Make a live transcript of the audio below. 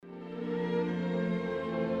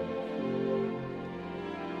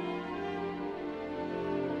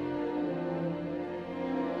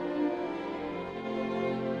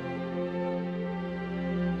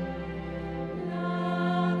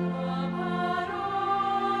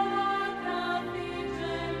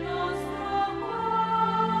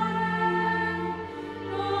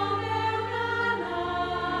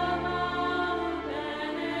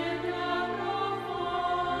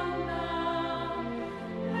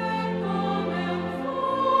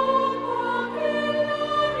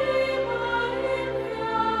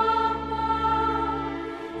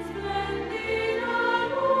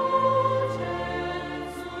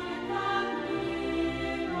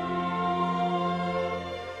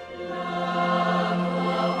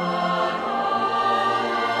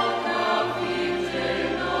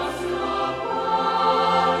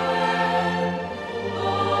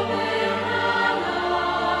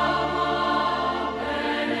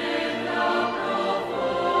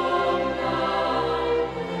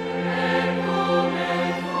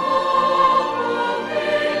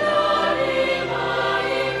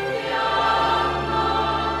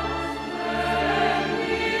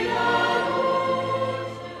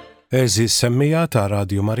Eżis semmija ta'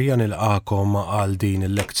 Radju Marija nilqakom għal din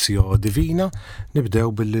il-Lectio Divina,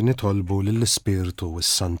 nibdew billi nitolbu lill-Spiritu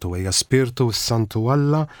s-Santu. Eja Spiritu s-Santu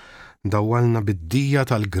Alla, dawwalna bid-dija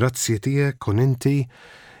tal-grazzji tiegħek kun inti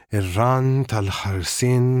ir-ran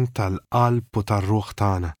tal-ħarsin tal-qalb u tar-ruħ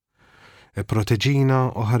tagħna. Proteġina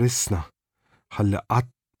u ħarisna, ħalli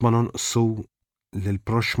qatt ma nonqsu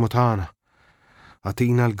lill-proxmu tagħna.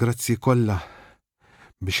 Għatina l-grazzi kollha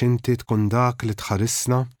biex inti tkun dak li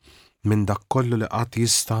tħarisna minn dak kollu li qatt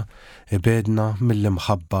jista' ibedna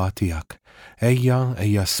mill-imħabba tiegħek.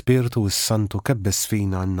 Ejja Spiritu s-Santu kebbes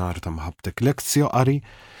fina n-nar ta' mħabbtek. Lektio qari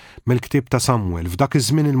mill-ktieb ta' Samwel. F'dak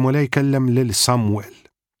iż-żmien il-mulej kellem lil Samwel.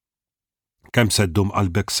 Kemm seddum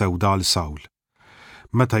qalbek sewda l Sawl,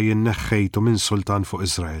 meta jien neħħejtu minn sultan fuq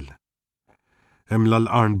Iżrael. Imla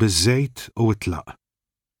l-qarn biż-żejt u itlaq.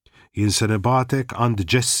 Jien se nibatek għand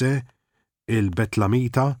Ġesse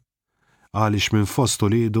il-Betlamita għaliex minn fost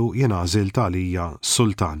uliedu jien għażilt għalija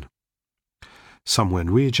sultan.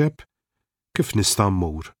 Samwel wieġeb, kif nista'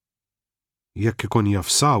 mmur? Jekk ikun jaf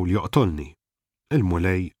Sawl joqtolni.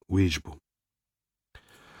 Il-mulej wieġbu.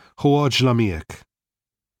 Ħu oġla miegħek.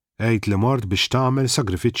 Għid li mort biex tagħmel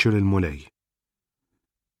sagrifiċċju lill-mulej.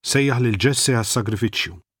 Sejjaħ lil Ġesse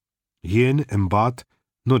għas-sagrifiċċju. Jien imbagħad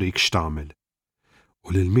nurik x'tagħmel.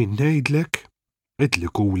 U lil min ngħidlek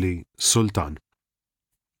itlikuli sultan.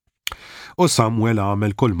 U Samwel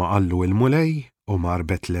għamel kull ma qallu il-mulej u mar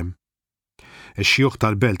Betlem. Ix-xjuħ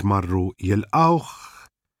tal-belt marru jilqawh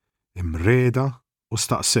imreda u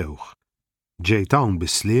staqsewh. Ġejt hawn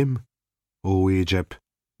bisliem u wieġeb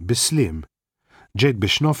bisliem. Ġejt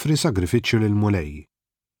biex nofri sagrifiċċju lill-mulej.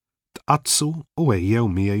 Tqazzu u ejjew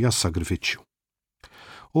miegħi għas-sagrifiċċju.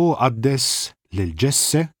 U qaddes lil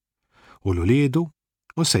Ġesse u l-uliedu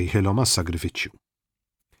u sejħilhom għas-sagrifiċċju.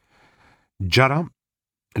 Ġara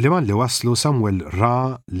li malli waslu Samwel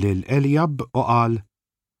ra lil Elijab u qal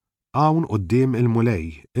hawn quddiem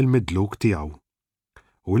il-mulej il-midluk tiegħu.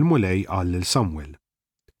 U l-mulej qal lil Samwel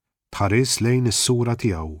tħares lejn is-sura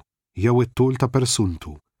tiegħu jew it-tul ta'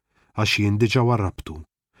 persuntu għax jien diġà warrabtu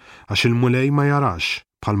għax il-mulej ma jarax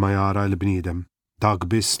bħalma jara l-bniedem dak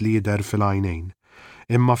biss li jidher fil-għajnejn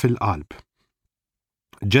imma fil-qalb.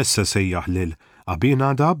 Ġesse sejjaħ lil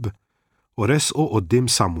Abinadab u resqu quddiem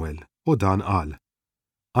Samwel u dan qal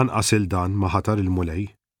anqas il-dan ma ħatar il-mulej.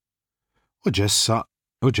 U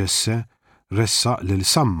Ġesse ressaq lil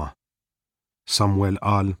Samma. Samwel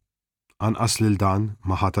qal anqas lil dan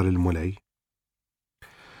ma ħatar il-mulej.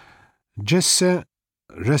 Ġesse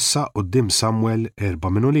ressaq quddiem Samwel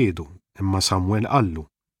 4 minn uliedu, imma Samwel qallu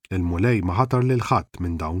il-mulej ma ħatar lil ħadd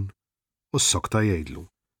minn dawn u s-sokta jgħidlu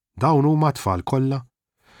dawn huma tfal kollha.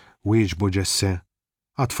 Wieġbu Ġesse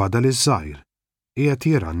għatfadal iż-żgħir qiegħed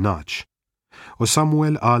jira n-naġġ. U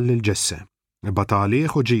Samwel qal lil Ġesse ibgħat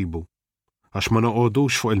għalih u ġibu għax ma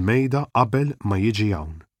noqogħdux fuq il-mejda qabel ma jiġi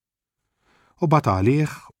hawn. U bagħat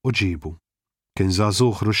għalih u ġibu. Kien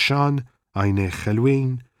żagħżugħ ruxxan, għajnejh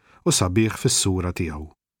ħelwin u sabiħ fis-sura tiegħu.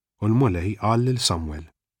 U l-mulej qal lil Samwel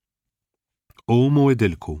qumu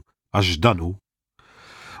idilku għax dan hu.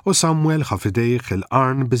 U Samwel ħa f'idejh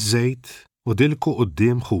il-qarn biż-żejt u dilku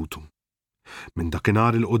quddiem ħutu. Minn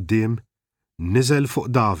dakinhar il-quddiem niżel fuq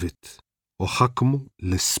David u ħakmu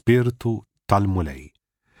l-Spiritu tal-mulej.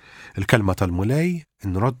 Il-kelma tal-mulej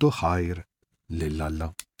nroddu ħajr lil Alla.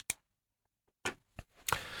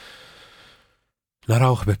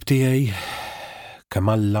 Naraw ħbib tiegħi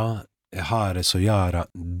kemm Alla iħares u jara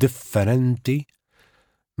differenti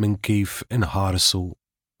minn kif inħarsu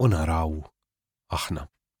u naraw aħna.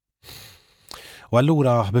 U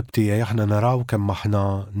allura ħbib tiegħi aħna naraw kemm aħna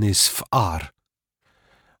nies fqar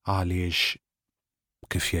għaliex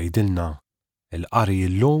kif jgħidilna il-qari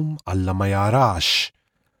llum Alla ma jarax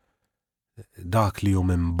dak li hu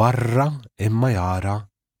minn barra imma jara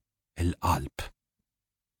il-qalb.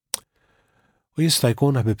 U jista'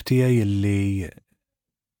 jkun ħbib tiegħi li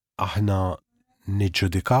aħna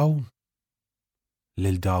niġġudikaw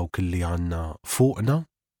lil dawk li għandna fuqna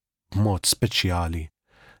b'mod speċjali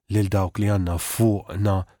lil dawk li għandna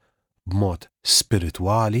fuqna b'mod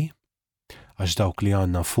spiritwali għax dawk li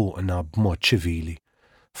għandna fuqna b'mod ċivili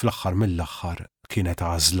fl-aħħar mill-aħħar kienet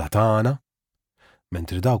għażla tagħna,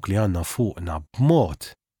 mentri dawk li għandna fuqna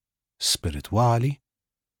b'mod spiritwali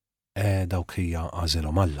dawk hija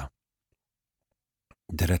għażilhom Alla.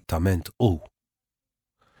 Direttament hu.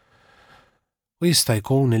 U jista'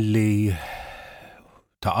 jkun illi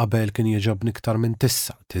ta' qabel kien jogħġobni iktar minn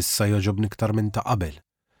tissa jogħġobni iktar minn ta' qabel.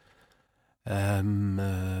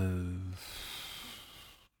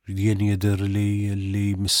 Jien jidher li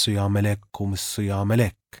missu jagħmel hekk u missu jagħmel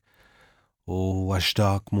hekk. u għax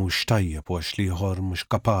dak mhux tajjeb u għax liħor mhux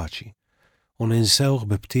kapaċi. U ninsewh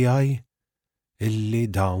bibtijaj illi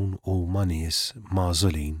dawn huma nies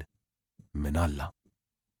magħżulin minn Alla.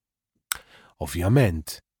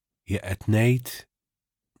 Ovvjament, qed ngħid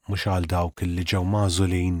mhux għal dawk illi ġew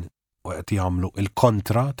magħżulin u qed jagħmlu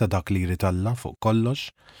il-kontra ta' dak li jrid Alla fuq kollox.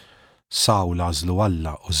 Sawl għażlu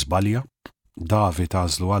Alla u żbalja, David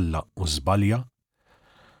għażlu Alla u żbalja,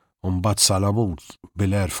 u mbagħad Salamun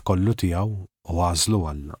bil-erf kollu tiegħu u għażlu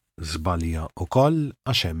Alla żbalja wkoll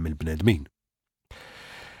għax hemm il-bnedmin.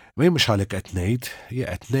 Ma mhux għalhekk qed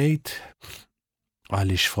ngħid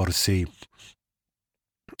għaliex forsi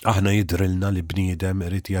aħna jidrilna li bniedem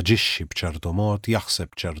irid jaġixxi b'ċertu mod, jaħseb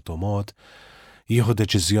b'ċertu mod, jieħu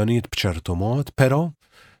deċiżjonijiet b'ċertu mod, però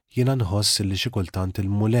jiena nħoss li xi kultant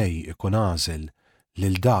il-mulej ikun għażel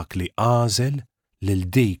lil dak li għażel, lil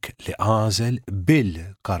dik li għażel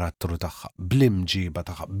bil-karattru tagħha, bl-imġiba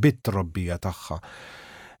tagħha, bit-trobbija tagħha,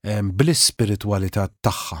 bl-ispiritwalità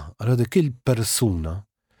tagħha. Allura dik il-persuna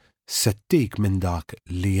settik minn dak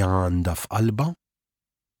li għandha f'qalba,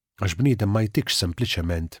 għax bniedem ma jtikx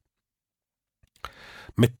sempliċement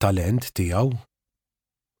mit-talent tiegħu,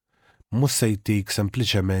 mhux se jtik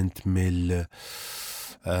sempliċement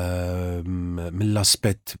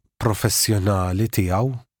mill-aspett professjonali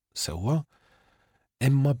tiegħu sewwa,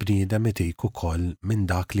 imma bniedem itik ukoll minn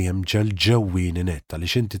dak li hemm ġewwini netta li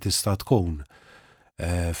inti tista' tkun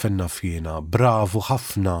f'naf jiena bravu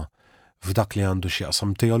ħafna f'dak li għandu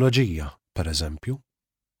x'jaqsam teoloġija, pereżempju.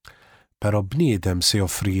 Però bniedem se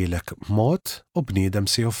joffrilek mod u bniedem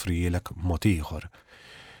se joffrilek mod ieħor.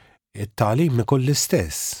 It-tagħlim ikun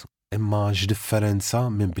l-istess, imma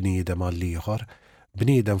x'differenza minn bniedem għal ieħor.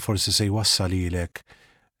 Bniedem forsi se jwassal ilek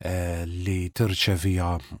li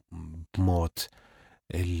tirċevija b'mod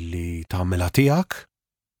li tagħmilha tiegħek,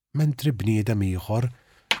 mentri bniedem ieħor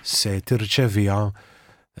se tirċevija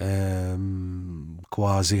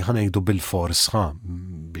kważi ħanejdu bil-fors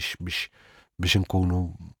biex inkunu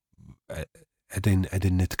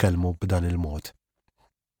qegħdin nitkellmu b'dan il-mod.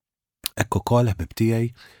 Hekk ukoll ħbib tiegħi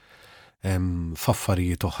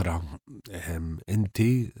f'affarijiet oħra.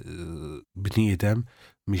 Inti bniedem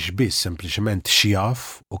mhix biss sempliċement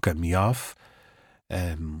x'jaf u kemm jaf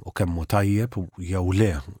u kemm hu tajjeb jew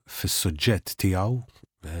le fis-suġġett tiegħu,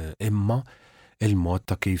 imma il-mod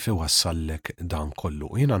ta' kif iwassallek dan kollu.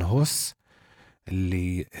 Jiena nħoss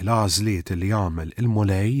li l-għażliet li jagħmel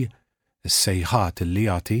il-mulej, is-sejħat li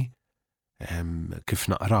jagħti kif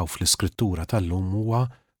naqraw fl-iskrittura tal-lum huwa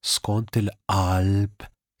skont il-qalb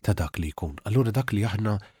ta' dak li jkun. Allura dak li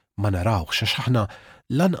aħna ma narawx għax aħna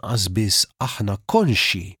lanqas biss aħna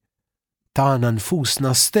konxi tagħna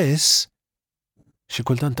nfusna stess, xi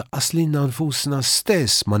kultant taqqaslilna nfusna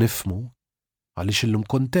stess ma nifhmu għaliex illum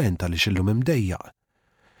kontent, għaliex illum imdejjaq,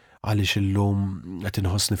 għaliex illum qed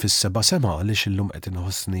inħossni fis-seba' sema, għaliex illum qed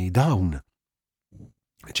inħossni dawn.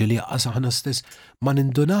 Ġieli jaqqas aħna stess ma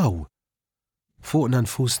nindunaw fuqna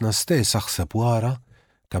nfusna stess aħseb wara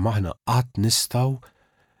kemm aħna qatt nistgħu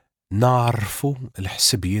narfu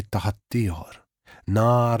l-ħsibijiet ta' ħaddieħor,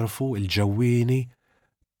 narfu l-ġewwieni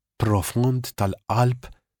profond tal-qalb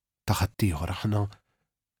ta' ħaddieħor. Aħna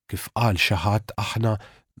kif qal xi ħadd aħna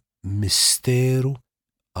misteru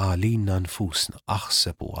għalina nfusna,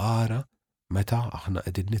 aħseb wara meta aħna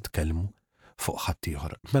qegħdin nitkellmu fuq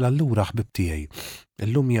ħaddieħor. Mela allura ħbib tiegħi,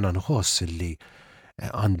 illum jiena nħoss illi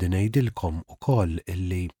għandi ngħidilkom ukoll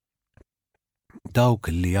illi dawk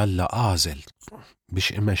illi Alla għażel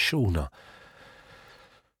biex imexxuna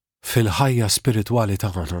fil-ħajja spiritwali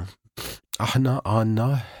tagħna, aħna għandna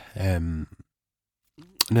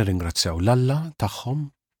nirringrazzjaw l-Alla tagħhom,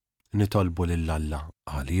 nitolbu lill-Alla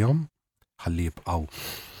għalihom ħalli jibqgħu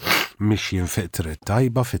mixjin fi triq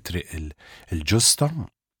tajba, fi triq il-ġusta,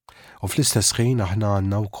 u fl-istess ħin aħna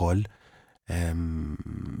għandna wkoll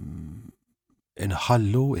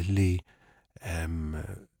inħallu illi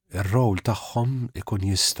ir-rol tagħhom ikun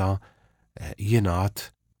jista' jingħad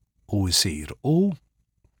u jsir. U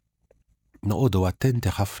noqogħdu attenti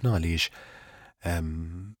ħafna għaliex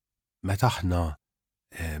meta aħna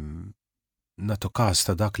nagħtu każ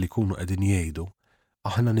ta' dak li jkunu qegħdin jgħidu,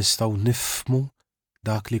 aħna nistgħu nifhmu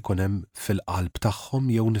dak li jkun hemm fil-qalb tagħhom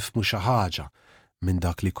jew nifhmu xi ħaġa minn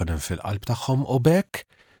dak li jkun hemm fil-qalb tagħhom u bekk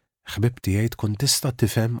ħbib tiegħi tkun tista'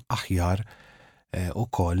 tifhem aħjar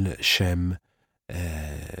ukoll x'hemm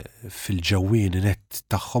fil-ġewwien nett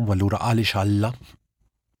tagħhom, allura għaliex Alla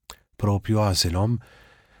propju għażilhom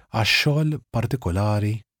għax-xogħol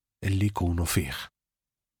partikolari illi jkunu fih.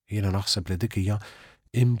 Jiena naħseb li dik hija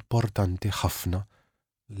importanti ħafna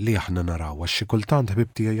li aħna naraw, għax xi kultant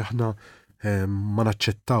ħbib tiegħi aħna ma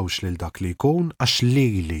naċċettawx lil dak li jkun għax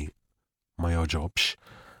lili ma joġobx,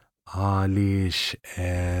 għaliex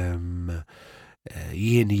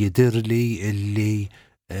jien jidirli illi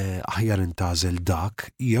aħjar intażel dak,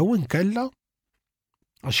 jew inkella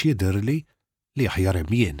għax jidirli li aħjar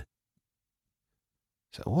hemm jien.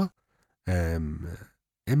 Sewwa,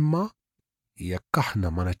 imma jekk aħna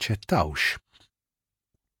ma naċċettawx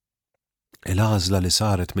il-għażla li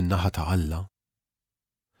saret min-naħa ta' Alla,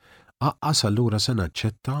 aqqas allura se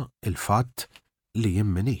naċċetta il-fatt li jien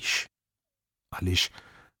minix. Għaliex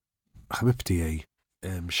ħbib tiegħi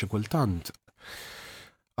xi kultant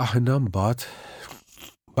aħna mbagħad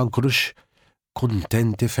ma nkunux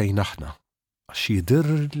kuntenti fejn aħna. Għax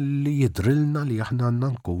jidrilna li aħna għandna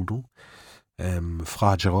nkunu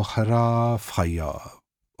f'ħaġa oħra, f'ħajja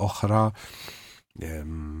oħra,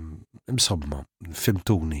 insomma,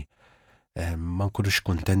 fimtuni, ma nkunux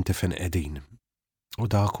kuntenti fejn qegħdin. U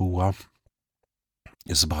dak huwa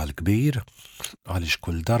żball kbir għaliex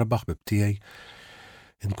kull darba ħbib tiegħi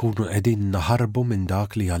nkunu qegħdin naħarbu minn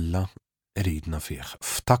dak li Alla ridna fih.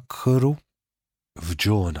 Ftakru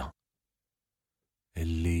f'Ġona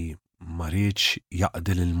illi ma rridx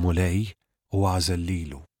jaqdil il-mulej u għażel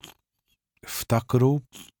lilu. Ftakru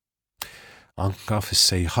anka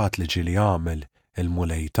fis-sejħat li ġieli jagħmel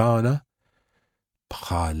il-mulej tagħna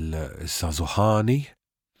bħal Żażuħani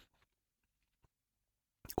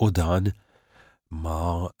u dan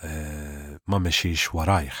ma mexiex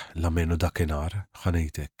warajh la menu dakinhar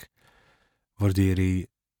ħanejtek. Vordieri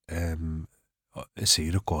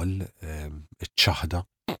isir ukoll iċ-ċaħda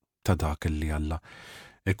ta' dak li Alla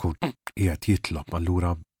ikun qiegħed jitlob.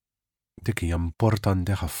 Allura dik hija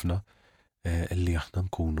importanti ħafna li aħna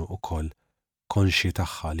nkunu ukoll konxji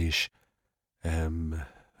tagħha għaliex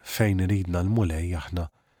fejn iridna l-mulej aħna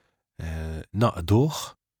naqduh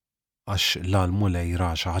għax la l-mulej ra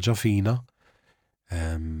xi ħaġa fina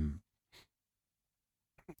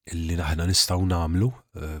illi aħna nistgħu nagħmlu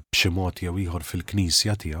b'xi mod jew ieħor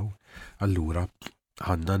fil-knisja tiegħu, allura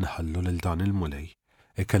ħanna nħallu lil dan il-mulej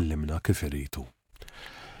ikellimna kif iridu.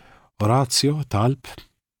 Orazio talb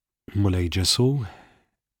mulej Ġesu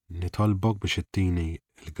nitolbok biex ittini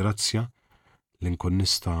l-grazzja li nkun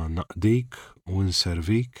nista' naqdik u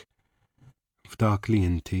nservik f'dak li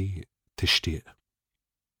inti tixtieq.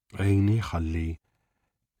 Għejni ħalli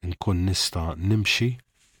nkun nista' nimxi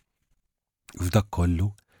f'dak kollu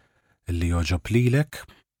illi joġob lilek,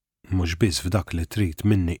 mhux biss f'dak li trid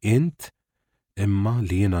minni int, imma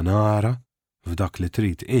li jiena nara f'dak li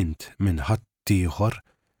trid int minn ħadd ieħor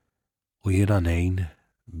u jiena ngħin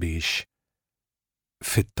biex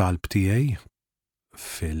fit-talb tiegħi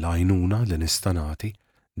fil-għajnuna li nista' nagħti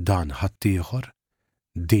dan ħadd ieħor,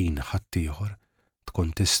 din ħadd ieħor tkun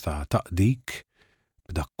tista' taqdik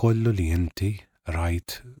b'dak kollu li inti rajt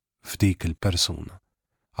f'dik il-persuna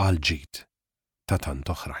għal ġid ta' tant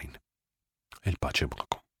oħrajn. Il-paċi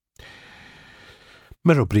magħkom.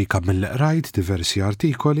 Mir-rubrika Milli Qrajt diversi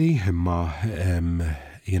artikoli imma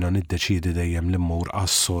jiena niddeċidi dejjem li mmur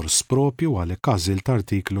għas-sors propju għalhekk għażilt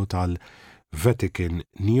artiklu tal-Vatican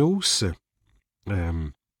News.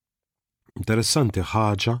 Interessanti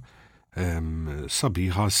ħaġa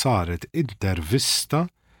sabiħa saret intervista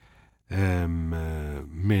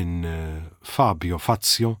minn Fabio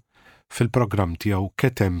Fazio fil-programm tiegħu Che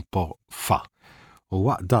Tempo Fa. U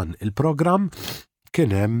waqt dan il-programm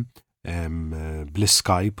kien hemm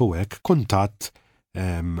bl-Skype u hekk kuntatt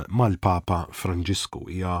mal-Papa Franġisku.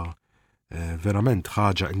 Hija verament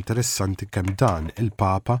ħaġa interessanti kemm dan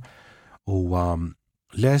il-Papa huwa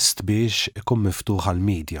lest biex ikun miftuħ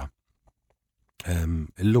għall-medja.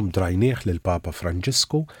 Illum drajnieh lil Papa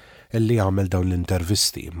Franġisku illi għamel dawn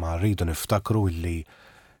l-intervisti, ma rridu niftakru illi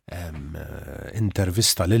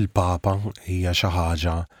intervista lil Papa hija xi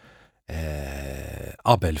ħaġa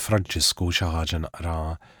qabel Franġisku xi ħaġa naqra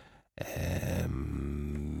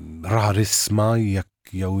rarisma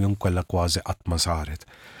jekk jew jinkollha kważi qatt ma saret.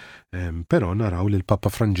 Però naraw li l-Papa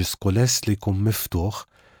Franġisku lest li jkun miftuħ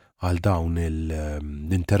għal dawn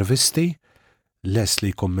l-intervisti, lest li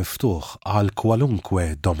jkun miftuħ għal kwalunkwe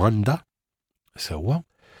domanda sewwa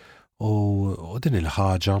u din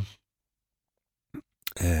il-ħaġa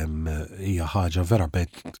hija ħaġa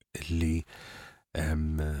verament li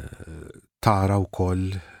tara wkoll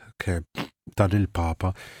kemm dan il-Papa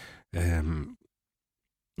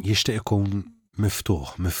jixtieq ikun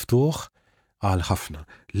miftuħ għal ħafna.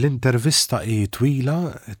 L-intervista hi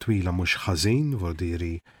twila mhux ħażin,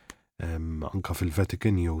 vordieri anka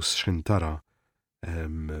fil-Vatican News x'in tara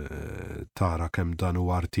kemm dan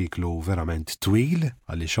huwa artiklu verament twil,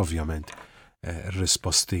 għaliex ovvjament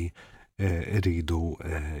ir-risposti iridu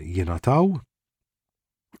jingħataw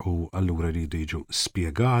u allura jridu jiġu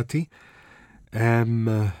spjegati.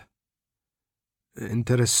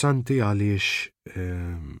 interessanti għaliex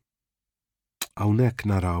hawnhekk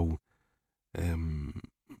naraw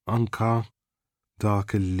anka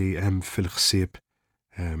dak li hemm fil-ħsieb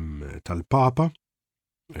tal-Papa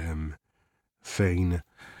fejn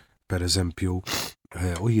pereżempju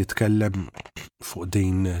u jitkellem fuq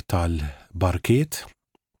din tal-barkiet,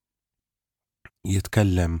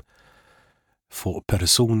 jitkellem fuq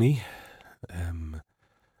persuni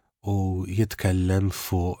u jitkellem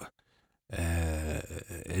fuq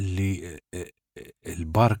li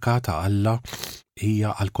il-barka ta' Alla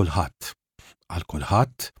hija għal kulħadd. Għal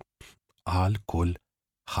kulħadd, għal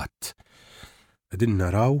kulħadd. Qegħdin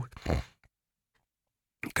naraw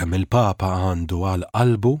kemm il-Papa għandu għal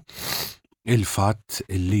qalbu il-fatt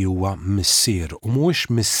li huwa missier u mhux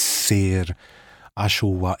missier għax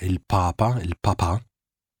huwa il-Papa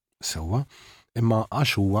sewwa, imma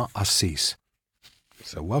għax huwa Assis.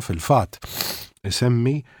 Sewwa fil-fatt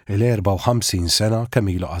isemmi l-54 sena kemm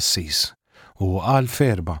ilu Assis u qal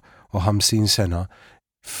f'54 sena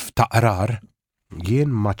f'taqrar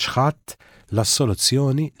jien ma ċħadt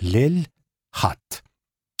l-assoluzzjoni lil ħadd.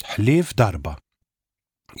 Ħlief darba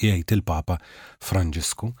jgħid il-Papa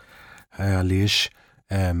Franġisku għaliex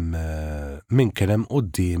min kien hemm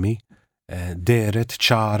qudiemi deret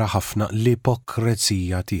ċara ħafna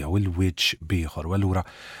l-ipokrezija tiegħu il-wiġġ bieħor. U allura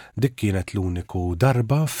dik kienet l-uniku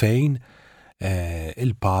darba fejn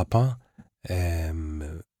il-Papa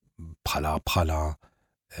bħala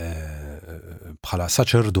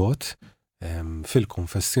saċerdot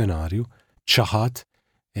fil-konfessjonarju ċaħat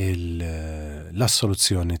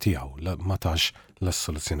l-assoluzzjoni tiegħu. Ma tax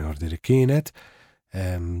l-assoluzzjoni ordiri kienet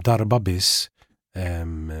darba biss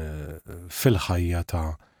fil-ħajja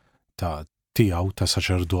tiegħu ta'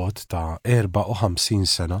 saċerdot ta' 54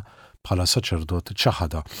 sena bħala saċerdot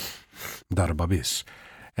ċaħada darba biss.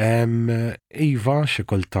 Iva xi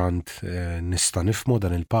kultant nista' nifhmu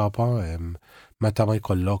dan il-Papa meta ma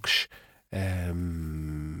jkollokx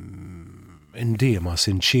indiema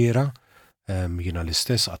sinċira jiena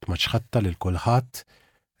l-istess qatt ma ċħatta lil kulħadd,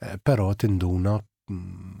 però tinduna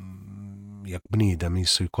jekk bniedem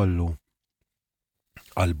jissu jkollu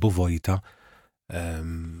qalbu vojta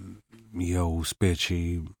jew speċi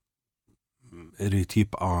irid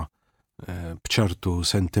jibqa' bċertu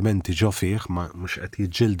sentimenti ġo fih ma mhux qed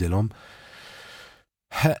jiġġildilhom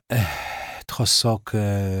tħossok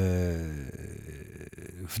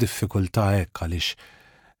f'diffikultà hekk għaliex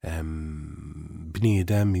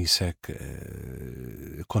bniedem jisek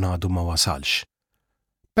ikun għadu ma wasalx.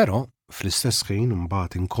 Però fl-istess ħin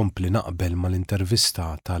mbagħad inkompli naqbel mal-intervista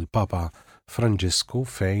tal-Papa Franġisku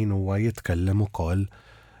fejn huwa jitkellem ukoll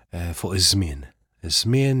fuq iż-żmien.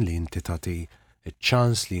 Iż-żmien li inti tagħti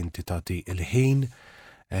iċ-ċans li inti tagħti il-ħin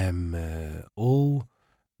u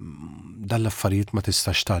dal-affarijiet ma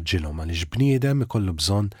tistax taġġilhom għaliex bniedem ikollu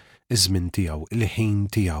bżonn iż-żmien tiegħu, il-ħin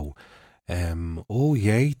tiegħu. U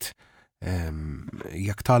jgħid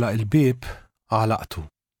jekk tagħlaq il-bieb għalaqtu.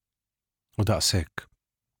 U daqshekk.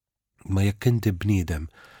 Ma jekk inti bniedem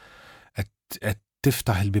qed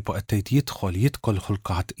tiftaħ il-bieb u qed tgħid jidħol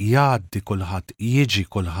kulħadd, jgħaddi kulħadd, jiġi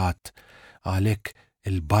kulħadd għalhekk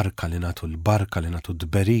il-barka li nagħtu,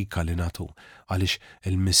 d-berika li nagħtu għaliex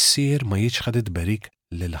il-missier ma jiġħad id-berik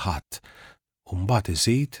lil ħadd. U mbagħad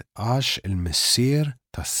iżid għax il-missier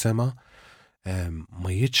tas-sema ma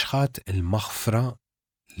jiġħad il-maħfra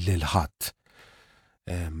lil ħadd.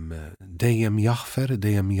 Dejjem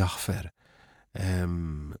jaħfer.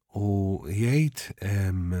 U jgħid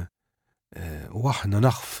u aħna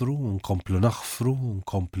naħfru, nkomplu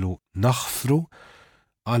naħfru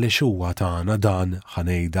għaliex huwa tagħna dan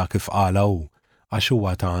ħanejda kif qala hu, għax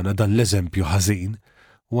huwa tagħna dan l-eżempju ħażin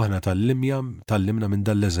u aħna tallimna minn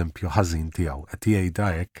dan l-eżempju ħażin tiegħu. Qed jgħidha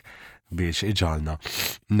hekk biex iġalna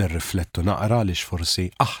nirriflettu naqra għaliex forsi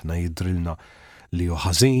aħna jidrilna li hu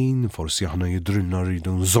ħażin, forsi aħna jidrilna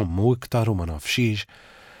rridu nżommu iktar u ma nafxiex.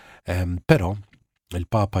 Però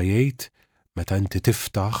il-Papa jgħid meta inti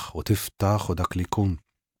tiftaħ u dak li jkun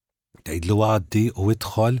tgħidlu għaddi u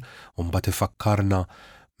idħol u mbagħad ifakkarna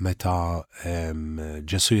meta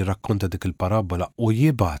Ġesu jirrakkonta dik il-parabola u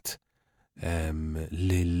jibgħat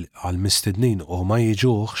għall-mistednin u ma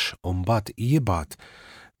jiġuhx u mbagħad jibgħat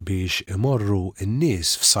biex imorru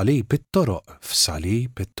n-nies f'salib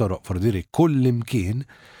it-toroq fordiri kull imkien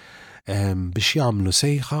biex jagħmlu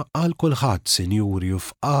sejħa għal kulħadd, sinjuri u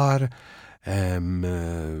fqar,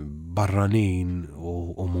 barranin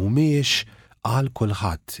u mhumiex, għal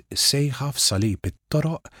kulħadd. Sejħa f'salib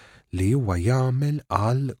it-toroq li huwa jagħmel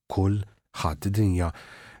għal kulħadd. Dinja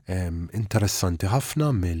interessanti ħafna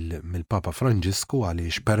mill-Papa Franġisku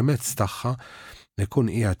għaliex permezz tagħha ikun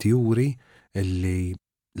qiegħed juri illi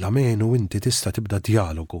l-amenu inti tista' tibda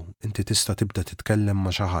dialogu, inti tista' tibda titkellem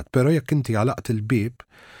ma' xi ħadd, però jekk inti għalaqt il-bieb,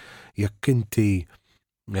 jekk inti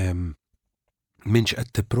minx qed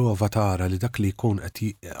tipprova tara li dak li jkun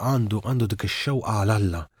qed għandu dik ix-xewqa għal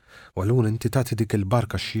Alla, u allura inti tagħti dik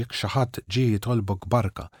il-barka xi ħadd ġie jitolbok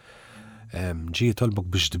barka, ġie jitolbok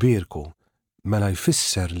biex tbierku, mela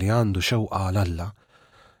jfisser li għandu xewqa għal Alla.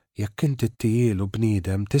 Jekk inti ttijielu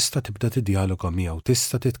bniedem tista' tibda tiddialoga miegħu,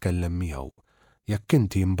 tista' titkellem miegħu. Jekk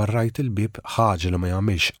inti mbarrajt il-bieb ħaġa li ma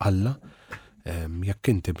jagħmilx Alla,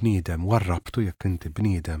 jekk inti bniedem warrabtu, jekk inti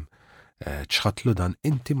bniedem ċħatlu dan,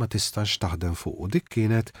 inti ma tistax taħdem fuq. U dik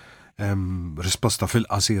kienet risposta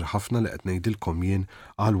fil-qasir ħafna li qed ngħidilkom jien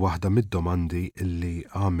għal waħda mid-domandi illi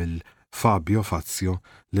għamil Fabio Fazio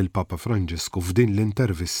lil Papa Franġisku f'din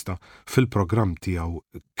l-intervista fil-programm tiegħu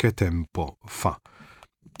Che Tempo Fa.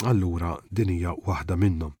 Allura din hija waħda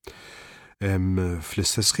minnhom.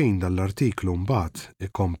 Fl-istess ħin dal-artiklu mbagħad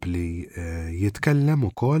ikompli jitkellem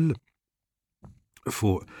ukoll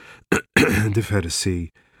fuq diversi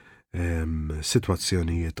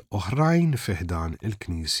sitwazzjonijiet oħrajn fiħdan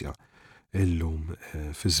il-Knisja illum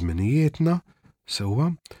fi żminijietna sewwa,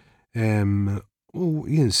 u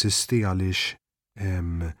jinsisti għaliex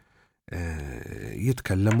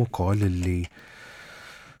jitkellem ukoll illi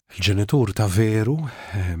il-ġenitur ta' veru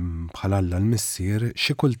bħal Alla l-missier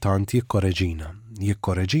xi kultant jikkoreġina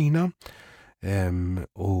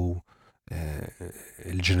u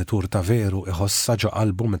il-ġenitur ta' veru iħossa ġo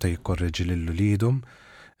qalbu meta jikkorreġi lil uliedhom,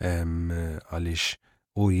 għaliex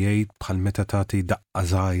u jgħid bħal meta tagħti daqqa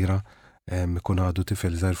żgħira ikun għadu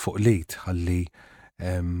tifel żgħir fuq lejt ħalli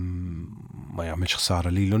ma jagħmilx ħsara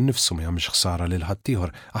lilu nnifsu, ma jagħmilx ħsara lil ħadd ieħor.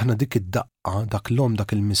 Aħna dik id-daqqa, dak l-om, dak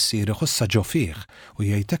il-missier iħossa ġo fih u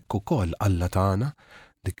jgħid hekk ukoll Alla tagħna,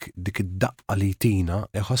 dik id-daqqa li tina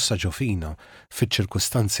iħossa ġo fina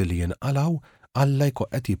fiċ-ċirkustanzi li jinqalgħu. Alla jkun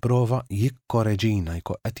qed jipprova jikkoreġina,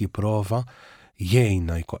 jkun qed jipprova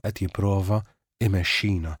jgħinna, jkun qed jipprova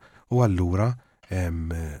imexxina. U allura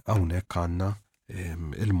hawnhekk għandna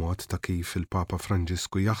il-mod ta' kif il-Papa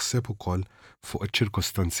Franġisku jaħseb ukoll fuq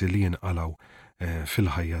iċ-ċirkostanzi li jinqalgħu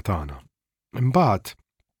fil-ħajja tagħna. Imbagħad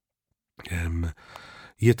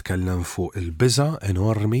jitkellem fuq il-biża'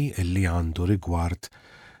 enormi li għandu rigward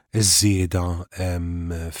iż-żieda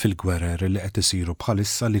fil-gwerer li qed isiru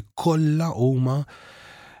bħalissa li kollha huma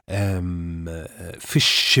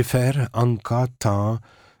fix-xifer anka ta'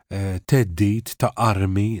 teddid ta'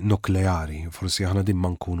 armi nukleari. Forsi aħna din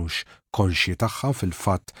ma nkunux konxji tagħha,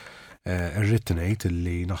 fil-fatt irrid ngħid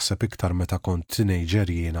illi naħseb iktar meta kont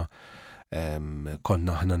teenager jiena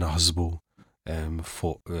konna aħna naħsbu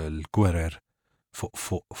fuq il-gwerer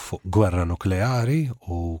fuq gwerra nukleari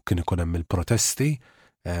u kien ikun hemm il-protesti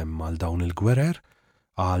għal dawn il-gwerer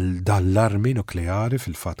għal dan l-armi nukleari.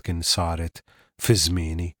 Fil-fatt kien saret fi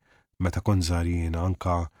żmieni meta kont żgħar jiena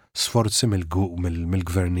anka sforzi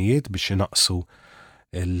mill-gvernijiet biex inaqsu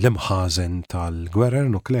l-imħażen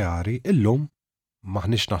tal-gwerer nukleari. Illum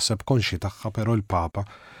maħniex naħseb konxi tagħha, però l-Papa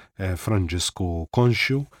Franġisku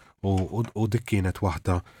konxju u dik kienet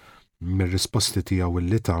waħda mir-risposti tiegħu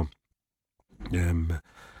illi ta'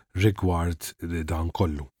 rigward dan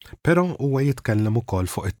kollu. Però huwa jitkellem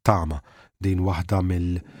ukoll fuq it-tama, din waħda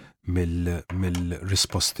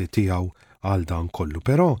mill-risposti tiegħu għal dan kollu.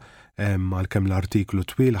 Però għalkemm l-artiklu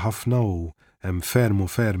twil ħafna u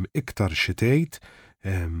ferm iktar xi tgħid,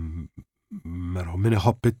 min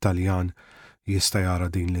iħobb it-Taljan jista' jara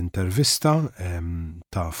din l-intervista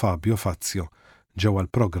ta' Fabio Fazio ġewwa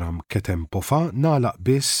l-programm Che Tempo Fa. Nagħlaq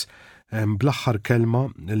biss bl-aħħar kelma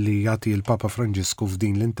li jagħti l-Papa Franġisku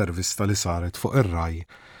f'din l-intervista li saret fuq ir-Rai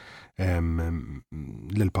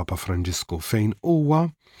lill-Papa Franġisku fejn huwa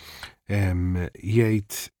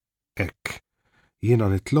jgħid hekk: jiena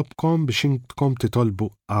nitlobkom biex intkom titolbu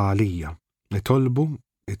għalija, itolbu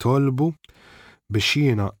biex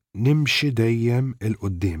jiena nimxi dejjem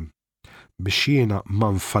il-qudiem, biex jiena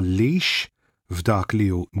ma nfallix f'dak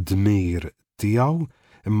li hu dmir tiegħu,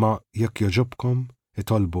 imma jekk jogħġobkom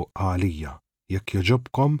itolbu għalija, jekk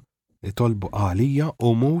jogħġobkom itolbu għalija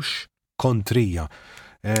u mhux kontrija.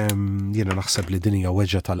 Jiena naħseb li din hija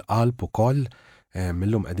weġġa tal-qalb ukoll.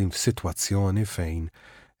 Illum qegħdin f'sitwazzjoni fejn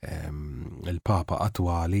il-Papa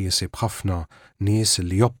attwali jisib ħafna nies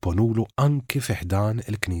li jopponulu anki fiħdan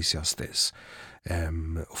il-Knisja stess.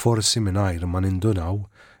 Forsi mingħajr ma nindunaw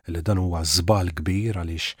li dan huwa żball kbir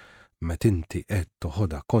għaliex met inti qed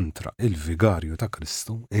toħodha kontra il-vigarju ta'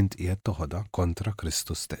 Kristu, inti qed toħodha kontra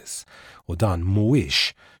Kristu stess. U dan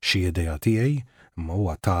mhuwiex xi idea tiegħi, imma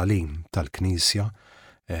huwa tagħlim tal-Knisja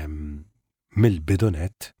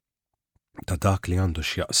mill-bidunet ta' dak li għandu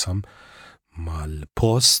x'jaqsam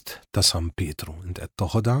mal-post ta' San Pietru. Int qed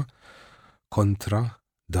toħodha kontra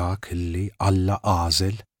dak illi Alla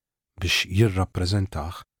għażel biex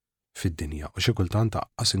jirrappreżentah fid-dinja. U xi kultant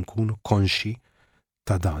aqqas inkunu konxi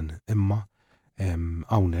ta' dan, imma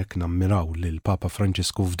hawnhekk nammiraw lil Papa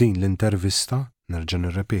Franġisku f'din l-intervista, nerġa'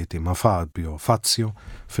 nirrepeti ma' Fabio Fazio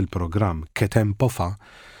fil-programm Che Tempo Fa,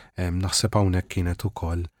 naħseb hawnhekk kienet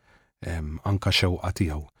ukoll anka xewqa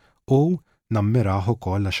tiegħu. U nammirah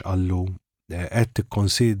ukoll għax qallu qed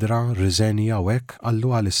tikkonsidra riżenja u hekk,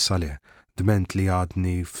 qallu għalissa le. Dment li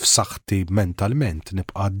għadni f'saħħti mentalment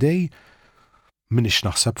nibqa' għaddej minix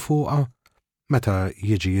naħseb fuqha, meta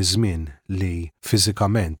jiġi żmien li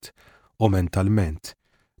fiżikament u mentalment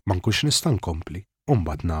ma nkunx nista' nkompli, u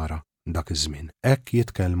mbagħad nara dak iż-żmien. Hekk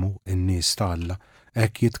jitkellmu n-nies ta' Alla,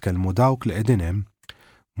 hekk jitkellmu dawk li qegħdin hemm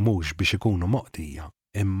mhux biex ikunu moqtija,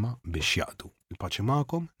 imma biex jaqdu. Il-paċi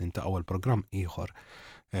magħkom, nintaqgħu għal programm ieħor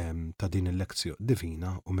ta' din il-Lectio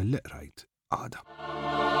Divina u Milli Qrajt għada.